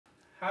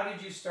How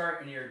did you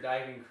start in your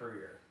diving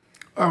career?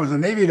 I was a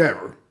Navy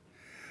diver.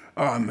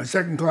 I'm a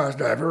second-class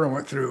diver. I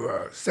went through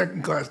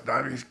second-class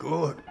diving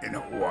school in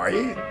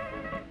Hawaii.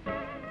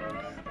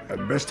 Had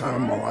the best time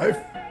of my life.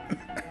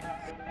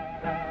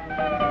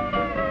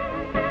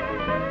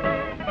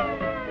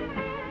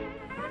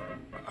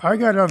 I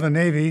got out of the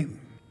Navy,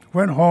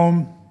 went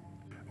home,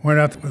 went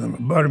out with a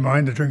buddy of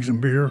mine to drink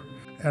some beer,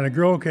 and a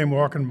girl came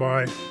walking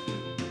by,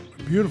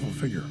 a beautiful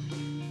figure.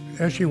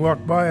 As she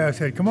walked by, I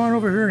said, "Come on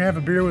over here and have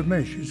a beer with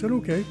me." She said,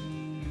 "Okay."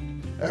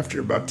 After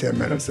about 10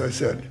 minutes, I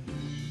said,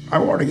 "I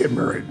want to get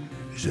married."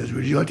 She says,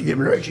 "Would you like to get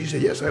married?" She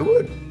said, "Yes, I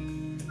would."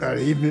 That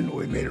evening,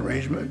 we made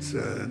arrangements.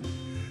 The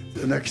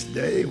next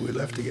day, we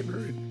left to get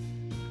married.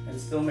 And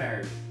still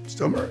married?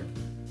 Still married.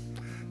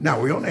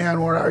 Now, we only had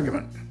one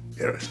argument.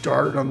 It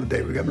started on the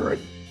day we got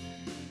married.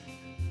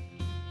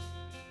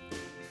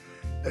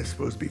 That's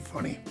supposed to be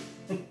funny.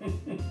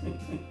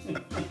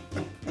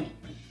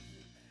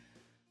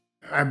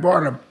 I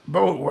bought a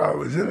boat while I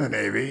was in the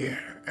Navy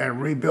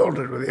and rebuilt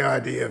it with the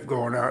idea of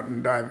going out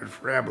and diving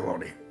for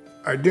abalone.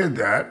 I did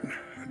that.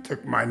 I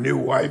took my new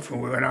wife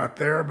and we went out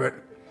there, but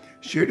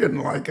she didn't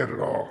like it at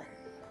all.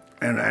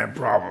 And I had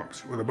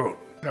problems with the boat.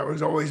 I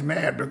was always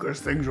mad because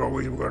things were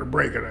always going to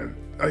break it. And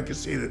I could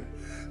see that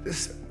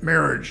this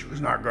marriage was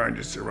not going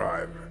to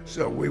survive.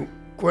 So we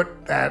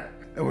quit that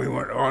and we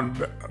went on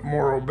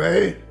Morro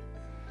Bay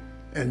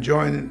and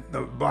joined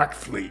the Black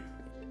Fleet.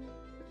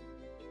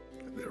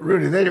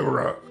 Really, they were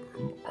a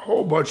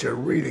whole bunch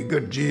of really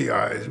good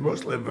GIs,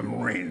 mostly of the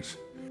Marines.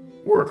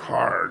 Worked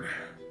hard,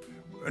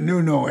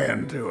 knew no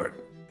end to it.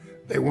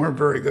 They weren't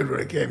very good when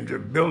it came to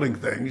building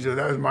things, so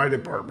that was my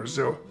department,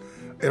 so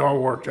it all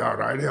worked out.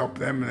 I'd help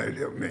them and they'd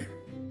help me.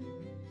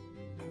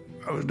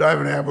 I was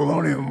diving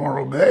abalone in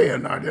Morro Bay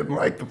and I didn't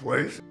like the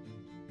place.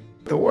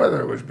 The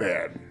weather was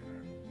bad,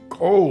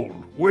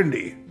 cold,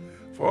 windy,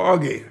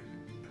 foggy.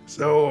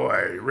 So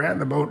I ran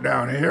the boat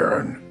down here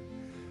and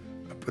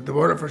I put the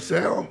boat up for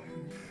sale.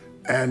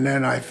 And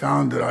then I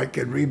found that I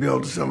could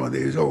rebuild some of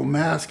these old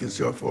masts and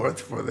so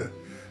forth for the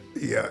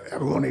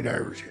abalone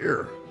divers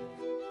here.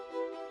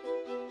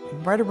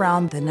 Right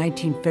around the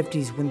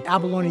 1950s, when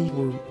abalone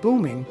were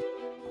booming,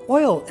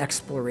 oil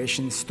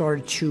exploration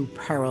started to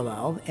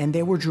parallel, and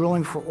they were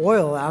drilling for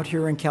oil out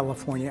here in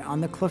California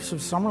on the cliffs of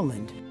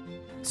Summerland.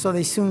 So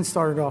they soon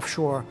started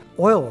offshore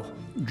oil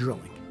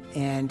drilling,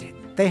 and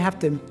they have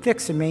to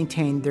fix and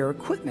maintain their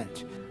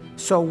equipment.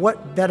 So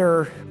what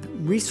better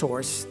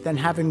resource than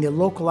having the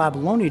local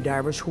abalone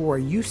divers who are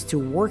used to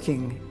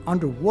working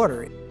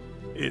underwater?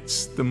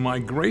 It's the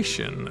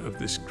migration of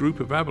this group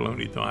of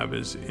abalone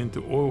divers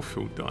into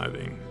oilfield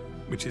diving,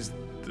 which is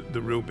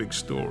the real big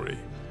story.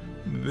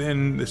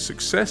 Then the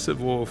success of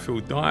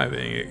oilfield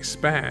diving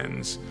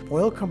expands.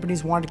 Oil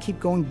companies wanted to keep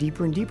going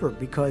deeper and deeper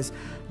because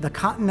the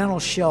continental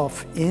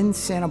shelf in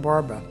Santa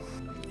Barbara,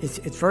 it's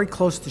very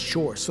close to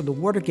shore, so the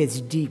water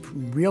gets deep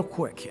real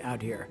quick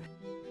out here.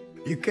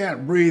 You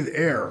can't breathe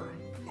air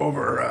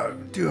over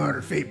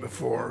 200 feet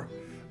before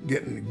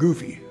getting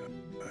goofy.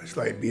 It's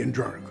like being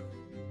drunk.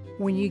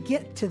 When you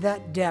get to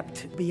that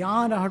depth,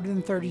 beyond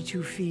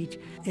 132 feet,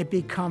 it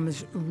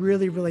becomes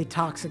really, really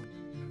toxic.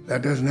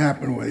 That doesn't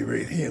happen when you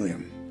breathe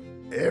helium.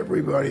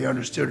 Everybody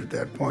understood at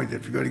that point that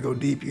if you're going to go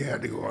deep, you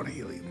had to go on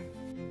helium.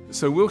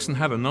 So Wilson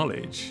had a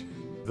knowledge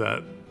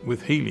that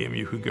with helium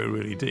you could go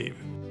really deep.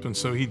 And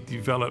so he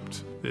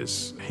developed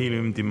this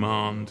helium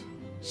demand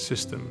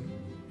system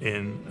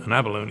in an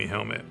abalone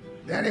helmet.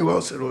 Danny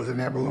Wilson was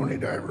an abalone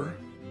diver.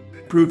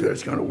 Proved that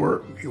it's going to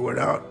work. He went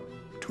out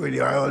between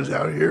the islands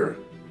out here,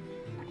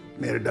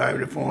 made a dive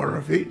to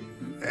 400 feet,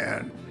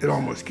 and it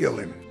almost killed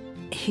him.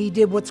 He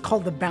did what's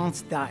called the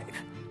bounce dive.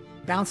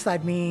 Bounce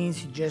dive means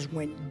he just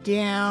went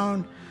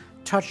down,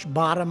 touched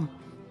bottom,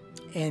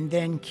 and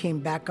then came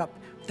back up.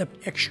 The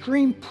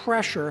extreme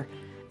pressure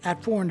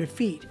at 400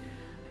 feet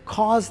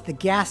caused the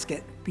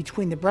gasket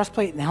between the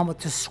breastplate and the helmet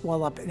to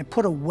swell up, and it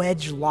put a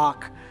wedge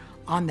lock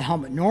on the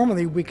helmet.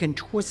 Normally we can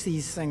twist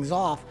these things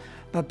off,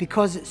 but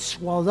because it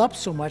swelled up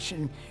so much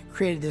and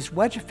created this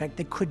wedge effect,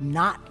 they could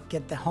not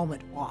get the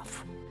helmet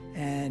off.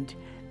 And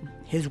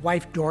his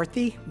wife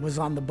Dorothy was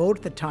on the boat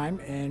at the time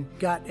and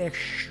got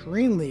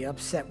extremely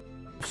upset.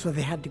 So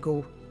they had to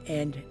go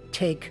and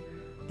take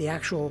the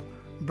actual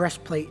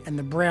breastplate and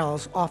the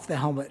brails off the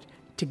helmet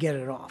to get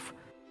it off.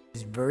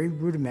 It's very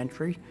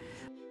rudimentary,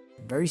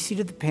 very seat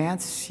of the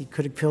pants. He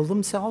could have killed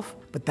himself,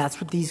 but that's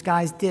what these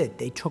guys did.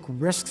 They took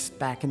risks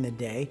back in the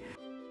day.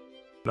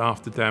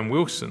 After Dan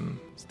Wilson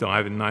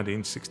died in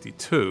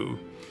 1962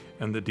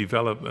 and the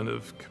development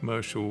of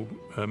commercial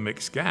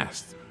mixed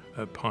gas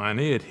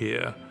pioneered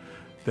here,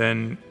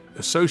 then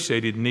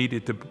Associated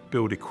needed to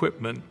build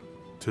equipment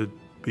to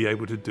be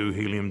able to do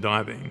helium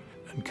diving,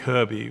 and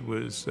Kirby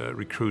was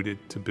recruited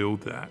to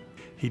build that.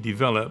 He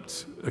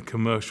developed a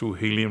commercial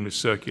helium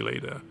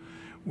recirculator,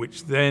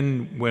 which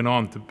then went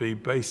on to be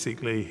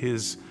basically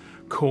his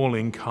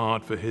calling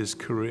card for his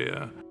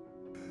career.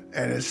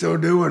 And in so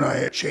doing,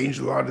 I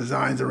changed a lot of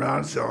designs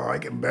around so I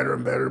get better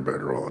and better and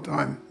better all the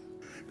time.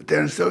 But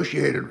then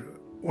Associated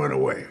went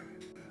away,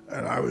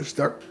 and I was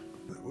stuck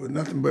with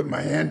nothing but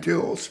my hand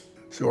tools.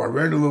 So I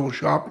rented a little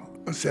shop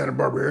at Santa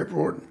Barbara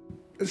Airport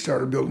and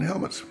started building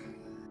helmets.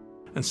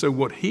 And so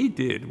what he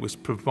did was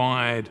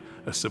provide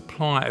a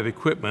supply of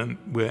equipment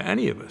where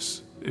any of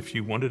us, if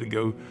you wanted to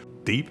go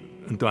deep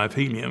and dive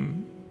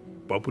helium,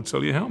 Bob would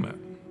sell you a helmet.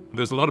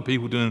 There's a lot of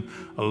people doing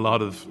a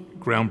lot of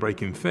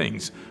groundbreaking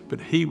things, but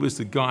he was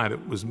the guy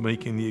that was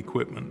making the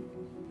equipment.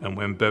 And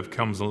when Bev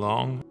comes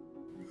along,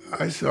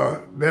 I saw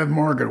Bev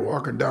Morgan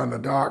walking down the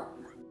dock.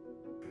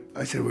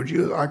 I said, would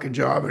you like a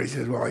job? And he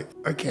says, well,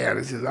 I can't.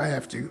 He says, I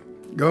have to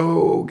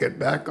go get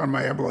back on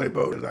my abalone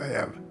boat. I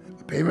have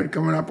a payment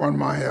coming up on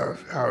my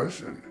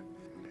house. And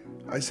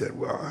I said,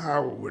 well,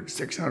 how would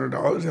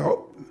 $600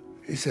 help?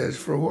 He says,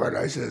 for what?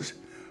 I says,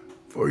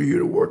 for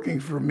you working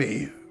for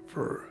me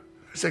for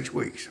 6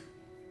 weeks.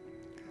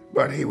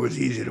 But he was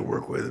easy to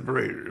work with,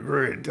 very,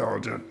 very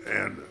intelligent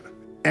and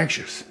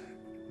anxious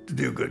to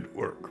do good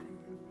work.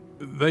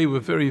 They were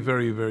very,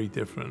 very, very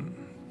different,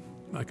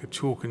 like a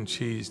chalk and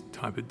cheese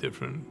type of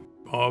different.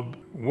 Bob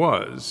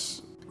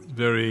was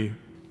very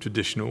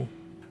traditional.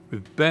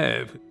 With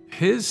Bev,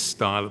 his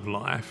style of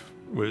life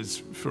was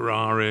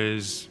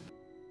Ferraris,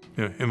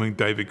 him and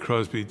David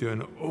Crosby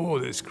doing all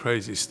this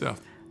crazy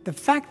stuff. The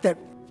fact that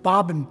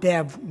Bob and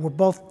Bev were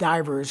both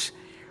divers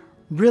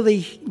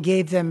really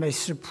gave them a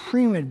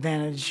supreme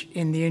advantage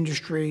in the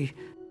industry.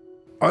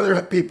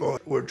 Other people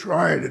were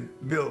trying to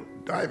build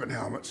diving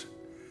helmets,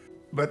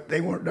 but they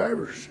weren't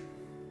divers.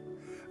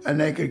 And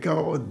they could come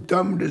up with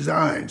dumb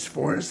designs.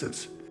 For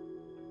instance,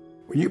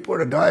 when you put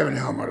a diving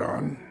helmet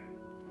on,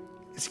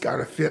 it's got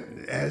to fit and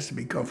it has to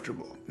be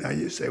comfortable. Now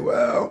you say,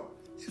 well,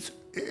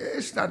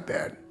 it's not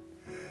bad.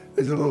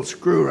 There's a little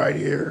screw right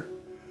here,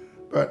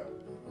 but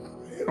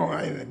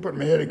I put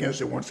my head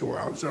against it once in a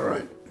while, it's all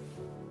right.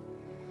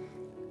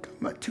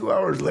 Come 2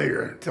 hours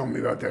later, tell me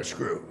about that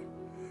screw.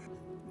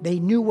 They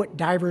knew what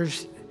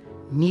divers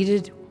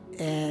needed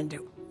and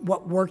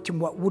what worked and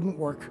what wouldn't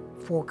work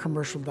for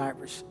commercial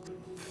divers.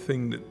 The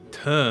thing that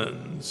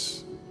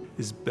turns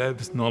is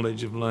Bev's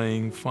knowledge of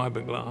laying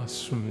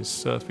fiberglass from his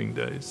surfing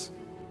days.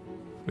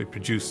 We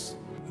produced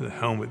the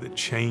helmet that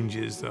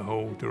changes the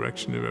whole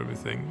direction of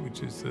everything,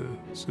 which is the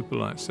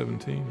Superlight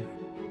 17.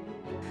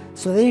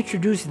 So they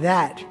introduced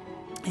that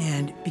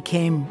and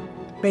became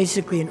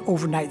basically an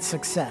overnight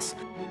success.